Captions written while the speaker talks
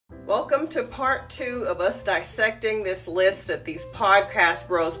Welcome to part 2 of us dissecting this list that these podcast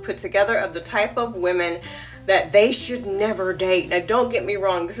bros put together of the type of women that they should never date. Now don't get me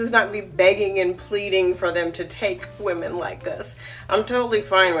wrong, this is not me begging and pleading for them to take women like us. I'm totally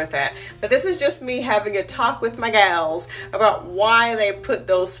fine with that. But this is just me having a talk with my gals about why they put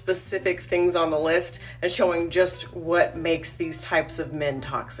those specific things on the list and showing just what makes these types of men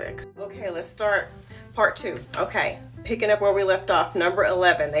toxic. Okay, let's start part 2. Okay. Picking up where we left off, number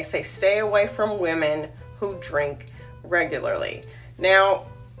 11, they say stay away from women who drink regularly. Now,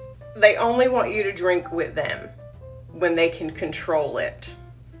 they only want you to drink with them when they can control it.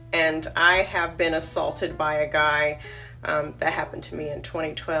 And I have been assaulted by a guy that happened to me in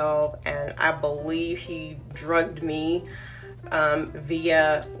 2012, and I believe he drugged me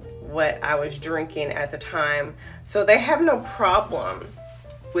via what I was drinking at the time. So they have no problem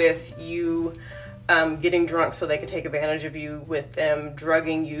with you getting drunk so they can take advantage of you, with them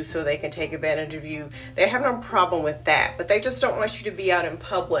drugging you so they can take advantage of you. They have no problem with that, but they just don't want you to be out in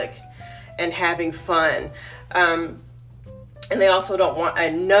public and having fun. And they also don't want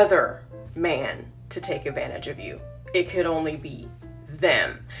another man to take advantage of you. It could only be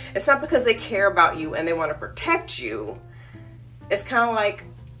them. It's not because they care about you and they want to protect you. It's kind of like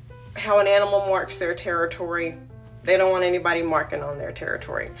how an animal marks their territory. They don't want anybody marking on their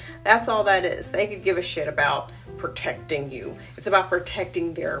territory. That's all that is. They could give a shit about protecting you. It's about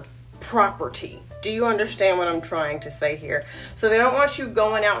protecting their property. Do you understand what I'm trying to say here? So they don't want you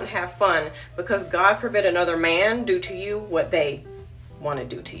going out and have fun because God forbid another man do to you what they want to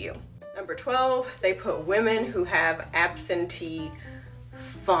do to you. Number 12, they put women who have absentee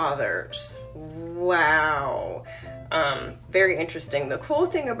fathers. Wow. Very interesting. The cool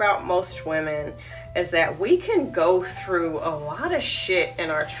thing about most women is that we can go through a lot of shit in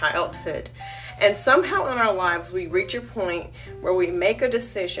our childhood, and somehow in our lives we reach a point where we make a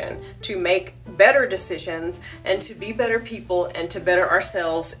decision to make better decisions and to be better people and to better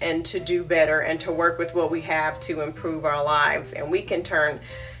ourselves and to do better and to work with what we have to improve our lives, and we can turn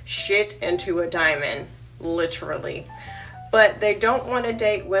shit into a diamond, literally. But they don't want to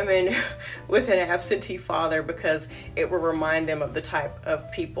date women with an absentee father because it will remind them of the type of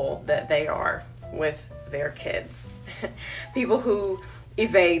people that they are with their kids. People who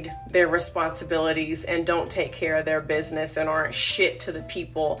evade their responsibilities and don't take care of their business and aren't shit to the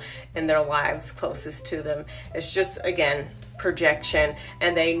people in their lives closest to them. It's just, again, projection.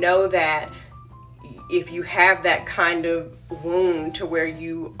 And they know that if you have that kind of wound to where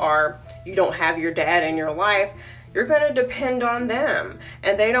you don't have your dad in your life, you're going to depend on them,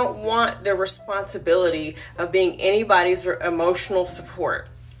 and they don't want the responsibility of being anybody's emotional support.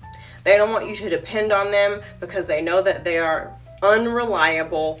 They don't want you to depend on them because they know that they are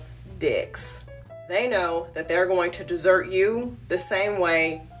unreliable dicks. They know that they're going to desert you the same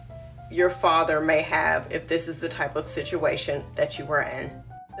way your father may have if this is the type of situation that you were in.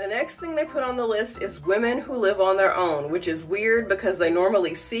 The next thing they put on the list is women who live on their own, which is weird because they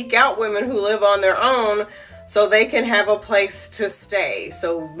normally seek out women who live on their own so they can have a place to stay.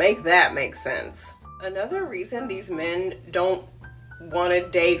 So make that make sense. Another reason these men don't want to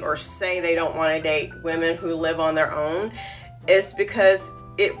date or say they don't want to date women who live on their own is because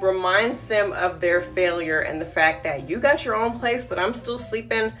it reminds them of their failure and the fact that you got your own place, but I'm still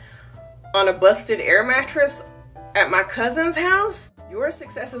sleeping on a busted air mattress at my cousin's house. Your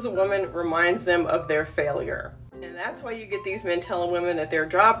success as a woman reminds them of their failure. And that's why you get these men telling women that their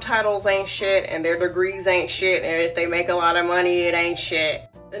job titles ain't shit and their degrees ain't shit, and if they make a lot of money, it ain't shit.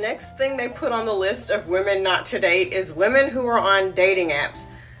 The next thing they put on the list of women not to date is women who are on dating apps.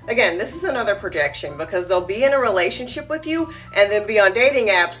 Again, this is another projection because they'll be in a relationship with you and then be on dating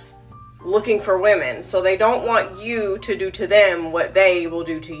apps looking for women. So they don't want you to do to them what they will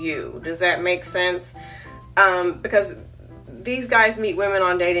do to you. Does that make sense? Because these guys meet women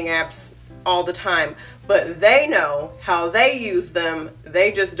on dating apps all the time, but they know how they use them.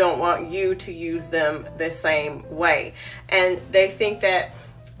 They just don't want you to use them the same way. And they think that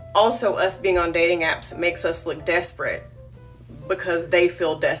also us being on dating apps makes us look desperate because they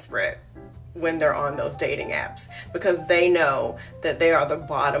feel desperate when they're on those dating apps because they know that they are the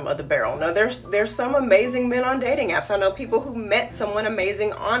bottom of the barrel. Now there's some amazing men on dating apps. I know people who met someone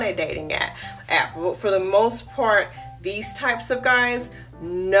amazing on a dating app, but for the most part, these types of guys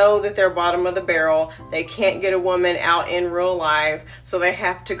know that they're bottom of the barrel. They can't get a woman out in real life, so they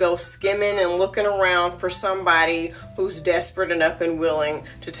have to go skimming and looking around for somebody who's desperate enough and willing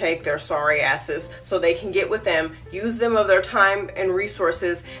to take their sorry asses so they can get with them, use them of their time and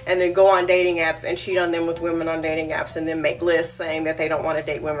resources, and then go on dating apps and cheat on them with women on dating apps and then make lists saying that they don't want to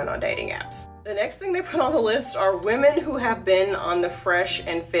date women on dating apps. The next thing they put on the list are women who have been on the Fresh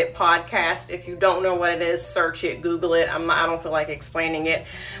and Fit podcast. If you don't know what it is, search it, Google it. I don't feel like explaining it.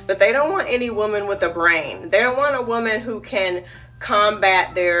 But they don't want any woman with a brain. They don't want a woman who can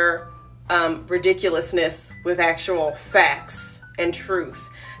combat their ridiculousness with actual facts and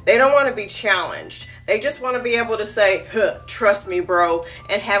truth. They don't want to be challenged. They just want to be able to say, huh, trust me, bro,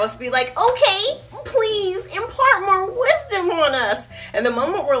 and have us be like, okay, please impart more wisdom on us. And the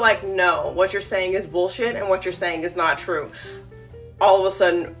moment we're like, no, what you're saying is bullshit and what you're saying is not true, all of a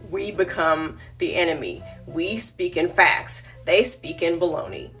sudden we become the enemy. We speak in facts. They speak in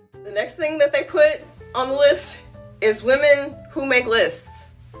baloney. The next thing that they put on the list is women who make lists.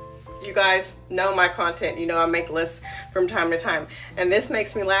 You guys know my content. You know I make lists from time to time. And this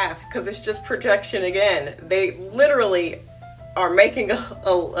makes me laugh because it's just projection again. They literally are making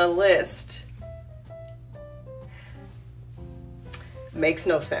a list. Makes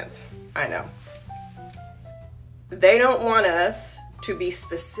no sense. I know. They don't want us to be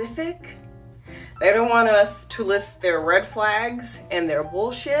specific. They don't want us to list their red flags and their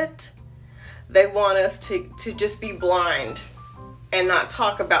bullshit. They want us to just be blind and not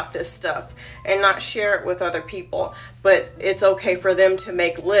talk about this stuff and not share it with other people. But it's okay for them to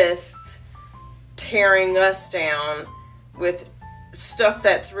make lists tearing us down with stuff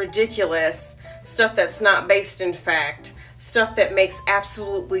that's ridiculous, stuff that's not based in fact, stuff that makes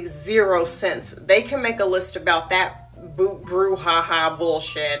absolutely zero sense. They can make a list about that brouhaha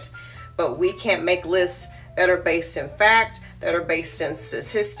bullshit, but we can't make lists that are based in fact, that are based in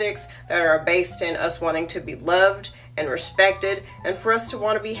statistics, that are based in us wanting to be loved and respected, and for us to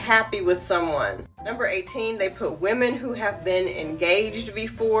want to be happy with someone. Number 18, they put women who have been engaged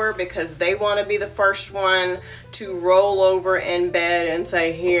before because they want to be the first one to roll over in bed and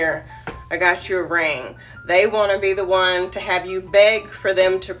say, here, I got you a ring. They want to be the one to have you beg for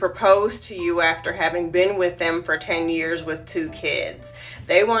them to propose to you after having been with them for 10 years with 2 kids.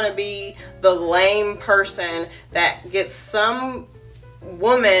 They want to be the lame person that gets some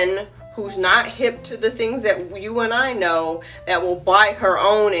woman who's not hip to the things that you and I know that will buy her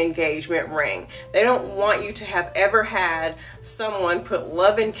own engagement ring. They don't want you to have ever had someone put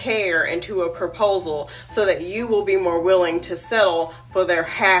love and care into a proposal so that you will be more willing to settle for their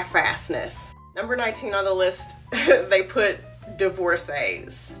half-assness. Number 19 on the list, they put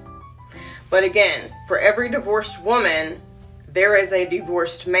divorcees. But again, for every divorced woman, there is a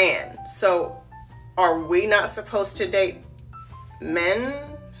divorced man. So are we not supposed to date men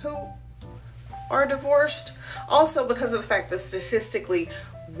who are divorced? Also, because of the fact that statistically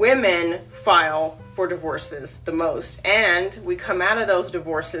women file for divorces the most, and we come out of those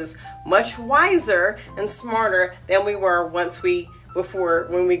divorces much wiser and smarter than we were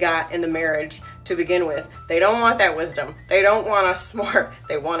when we got in the marriage to begin with. They don't want that wisdom. They don't want us smart.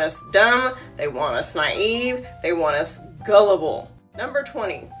 They want us dumb. They want us naive. They want us gullible. Number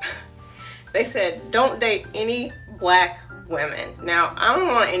 20, they said don't date any black women. Now, I don't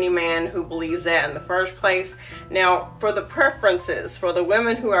want any man who believes that in the first place. Now, for the preferences, for the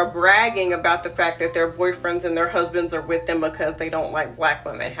women who are bragging about the fact that their boyfriends and their husbands are with them because they don't like black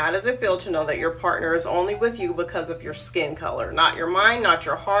women, how does it feel to know that your partner is only with you because of your skin color? Not your mind, not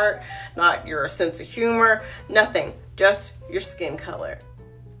your heart, not your sense of humor, nothing, just your skin color.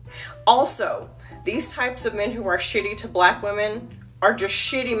 Also, these types of men who are shitty to black women are just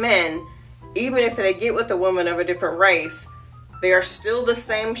shitty men. Even if they get with a woman of a different race, they are still the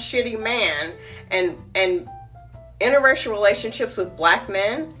same shitty man. And interracial relationships with black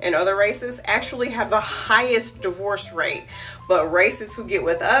men and other races actually have the highest divorce rate. But races who get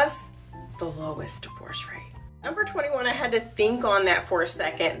with us, the lowest divorce rate. Number 21, I had to think on that for a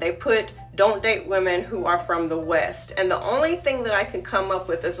second. They put don't date women who are from the West. And the only thing that I can come up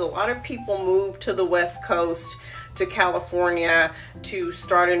with is a lot of people move to the West Coast, to California, to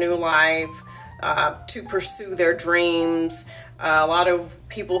start a new life, to pursue their dreams. A lot of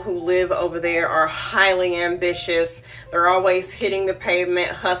people who live over there are highly ambitious. They're always hitting the pavement,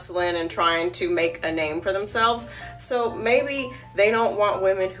 hustling, and trying to make a name for themselves. So maybe they don't want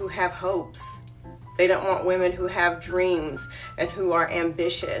women who have hopes. They don't want women who have dreams and who are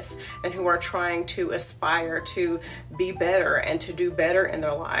ambitious and who are trying to aspire to be better and to do better in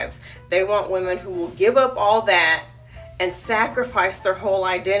their lives. They want women who will give up all that and sacrifice their whole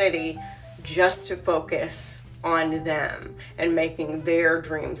identity just to focus on them and making their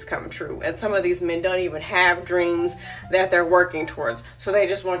dreams come true. And some of these men don't even have dreams that they're working towards. So they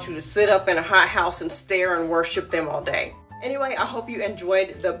just want you to sit up in a hot house and stare and worship them all day. Anyway, I hope you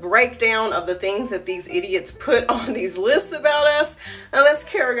enjoyed the breakdown of the things that these idiots put on these lists about us. And let's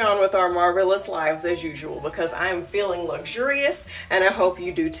carry on with our marvelous lives as usual, because I'm feeling luxurious and I hope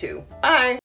you do too. Bye.